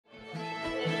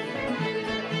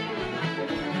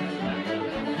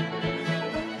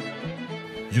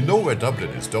You know where Dublin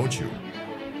is, don't you?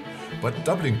 But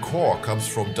Dublin Core comes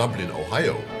from Dublin,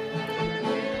 Ohio.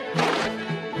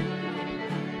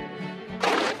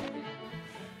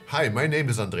 Hi, my name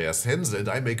is Andreas Hense and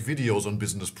I make videos on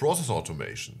business process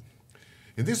automation.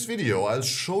 In this video, I'll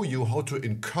show you how to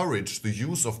encourage the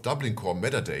use of Dublin Core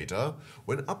metadata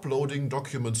when uploading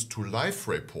documents to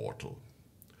Liferay Portal.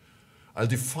 I'll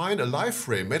define a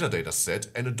Liferay metadata set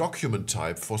and a document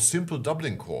type for simple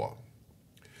Dublin Core.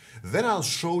 Then I'll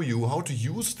show you how to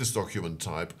use this document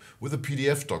type with a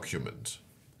PDF document.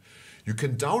 You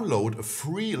can download a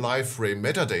free Liferay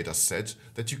metadata set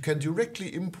that you can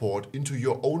directly import into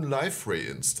your own Liferay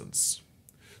instance.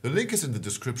 The link is in the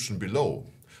description below.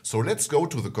 So let's go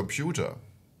to the computer.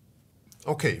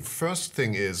 Okay, first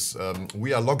thing is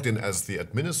we are logged in as the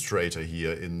administrator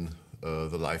here in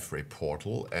the Liferay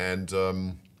portal, and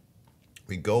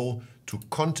we go to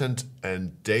Content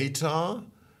and Data,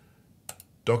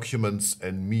 Documents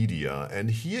and Media,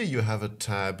 and here you have a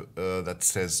tab that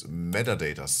says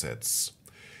Metadata Sets,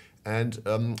 and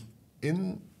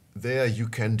in there you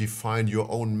can define your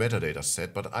own metadata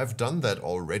set, but I've done that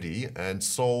already, and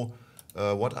so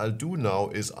what I'll do now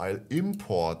is I'll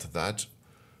import that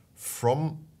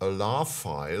from a LAR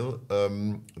file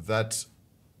that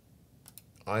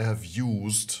I have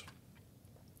used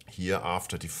here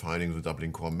after defining the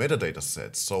Dublin Core metadata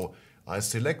set. So I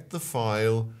select the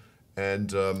file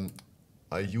and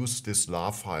I use this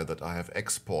LAR file that I have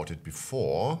exported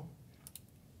before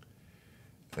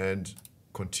and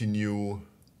continue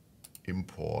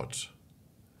import.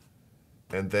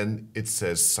 And then it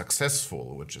says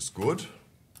successful, which is good.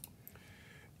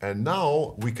 And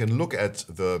now we can look at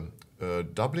the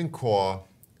Dublin Core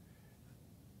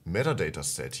metadata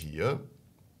set here.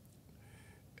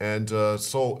 And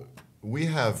so we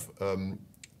have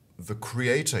the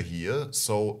creator here.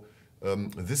 So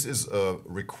this is a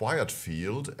required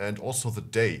field and also the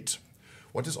date.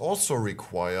 What is also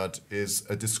required is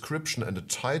a description and a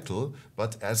title,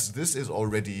 but as this is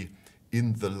already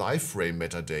in the Liferay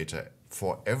metadata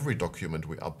for every document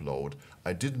we upload,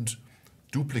 I didn't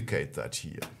duplicate that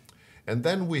here. And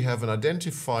then we have an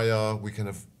identifier. We can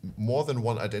have more than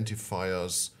one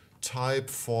identifiers, type,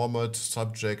 format,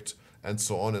 subject, and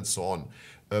so on and so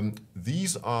on.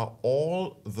 These are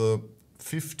all the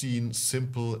 15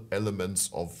 simple elements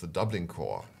of the Dublin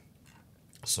Core.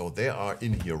 So they are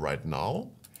in here right now.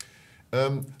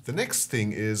 The next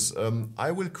thing is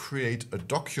I will create a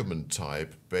document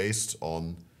type based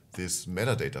on this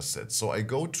metadata set. So I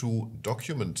go to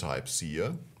document types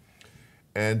here,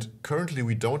 and currently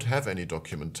we don't have any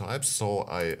document types, so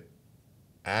I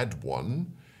add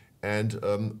one,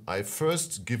 and I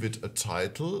first give it a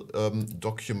title,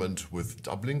 document with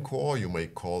Dublin Core. You may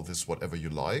call this whatever you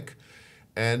like.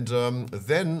 And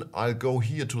then I'll go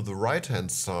here to the right-hand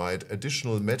side,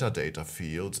 additional metadata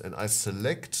fields, and I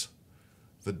select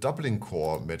the Dublin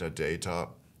Core metadata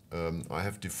I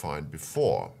have defined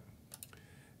before.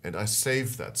 And I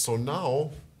save that. So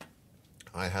now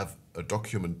I have a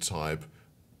document type,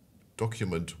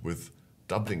 document with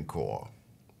Dublin Core.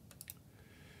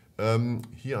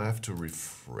 Here I have to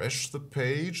refresh the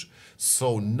page.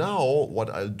 So now what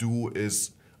I'll do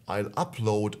is I'll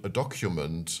upload a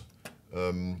document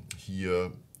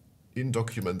here in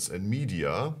Documents and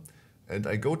Media, and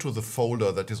I go to the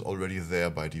folder that is already there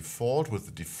by default with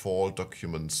the default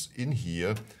documents in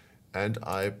here, and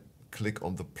I click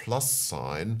on the plus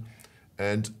sign,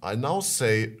 and I now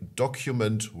say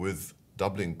document with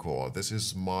Dublin Core. This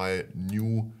is my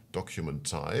new document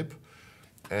type,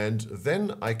 and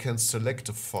then I can select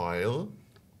a file,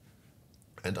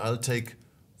 and I'll take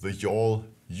the YAWL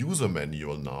user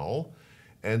manual now.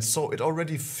 And so it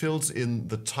already fills in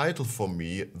the title for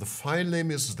me. The file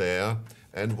name is there.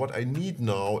 And what I need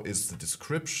now is the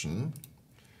description.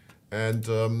 And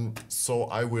so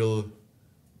I will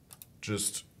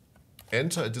just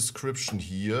enter a description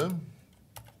here.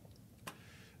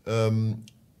 The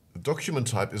document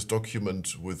type is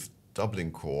document with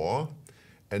Dublin Core.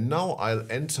 And now I'll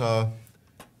enter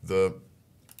the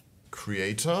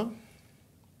creator.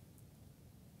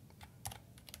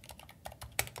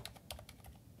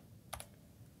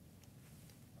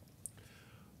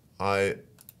 I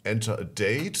enter a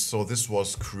date, so this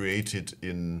was created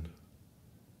in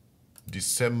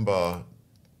December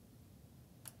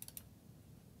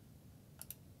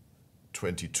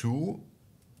 22.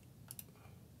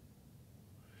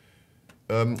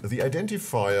 The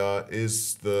identifier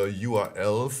is the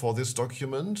URL for this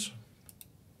document.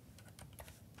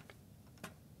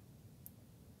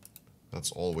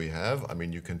 That's all we have. I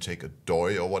mean, you can take a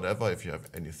DOI or whatever if you have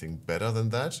anything better than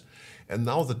that. And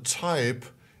now the type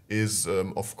is,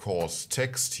 of course,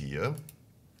 text here.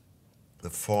 The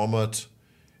format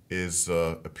is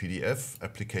a PDF,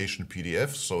 application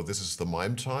PDF, so this is the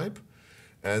MIME type.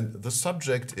 And the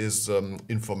subject is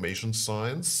information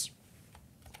science.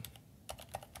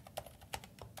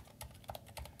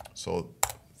 So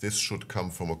this should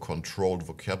come from a controlled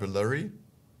vocabulary.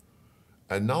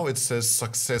 And now it says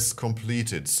success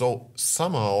completed. So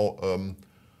somehow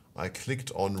I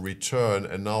clicked on return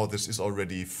and now this is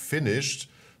already finished.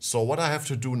 So what I have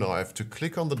to do now, I have to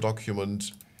click on the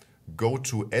document, go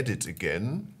to edit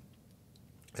again,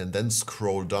 and then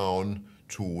scroll down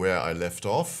to where I left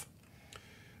off.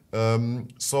 The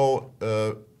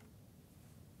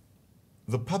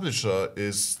publisher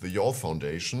is the YALL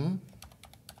Foundation.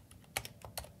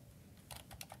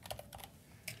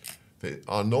 There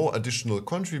are no additional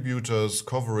contributors.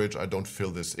 Coverage, I don't fill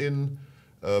this in.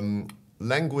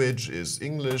 Language is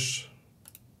English.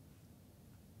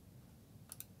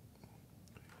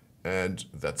 And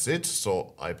that's it.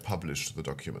 So I published the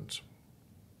document.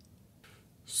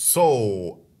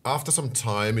 So after some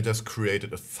time, it has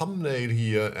created a thumbnail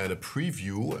here and a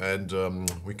preview. And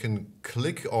we can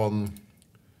click on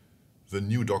the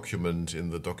new document in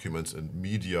the Documents and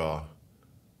Media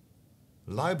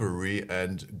library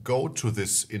and go to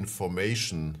this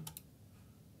information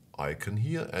icon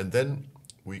here, and then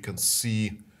we can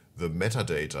see the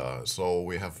metadata. So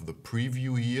we have the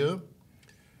preview here.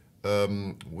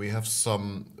 We have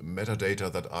some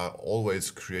metadata that are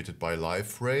always created by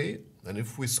Liferay, and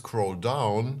if we scroll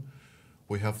down,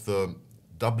 we have the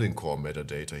Dublin Core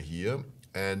Metadata here,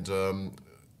 and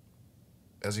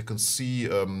as you can see,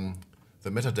 the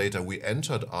metadata we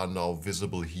entered are now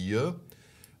visible here.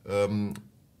 In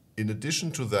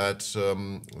addition to that,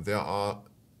 there are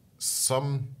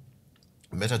some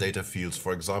metadata fields,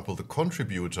 for example, the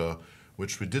contributor,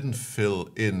 which we didn't fill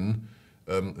in.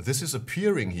 This is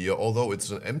appearing here, although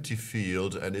it's an empty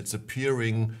field, and it's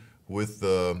appearing with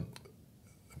the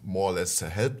more or less a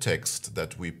help text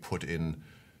that we put in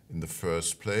the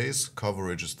first place.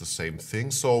 Coverage is the same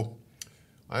thing. So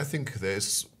I think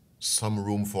there's some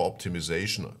room for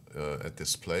optimization at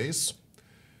this place.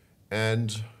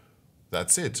 And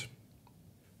that's it.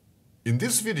 In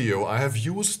this video, I have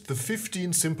used the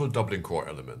 15 simple Dublin Core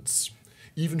elements.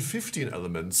 Even 15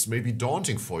 elements may be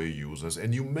daunting for your users,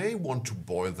 and you may want to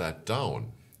boil that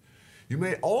down. You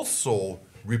may also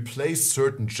replace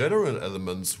certain general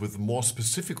elements with more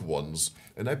specific ones,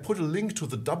 and I put a link to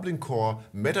the Dublin Core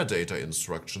metadata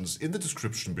instructions in the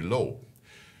description below.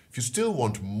 If you still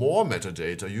want more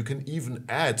metadata, you can even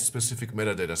add specific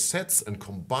metadata sets and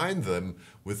combine them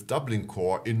with Dublin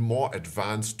Core in more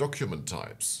advanced document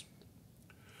types.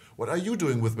 What are you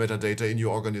doing with metadata in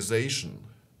your organization?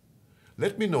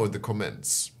 Let me know in the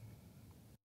comments.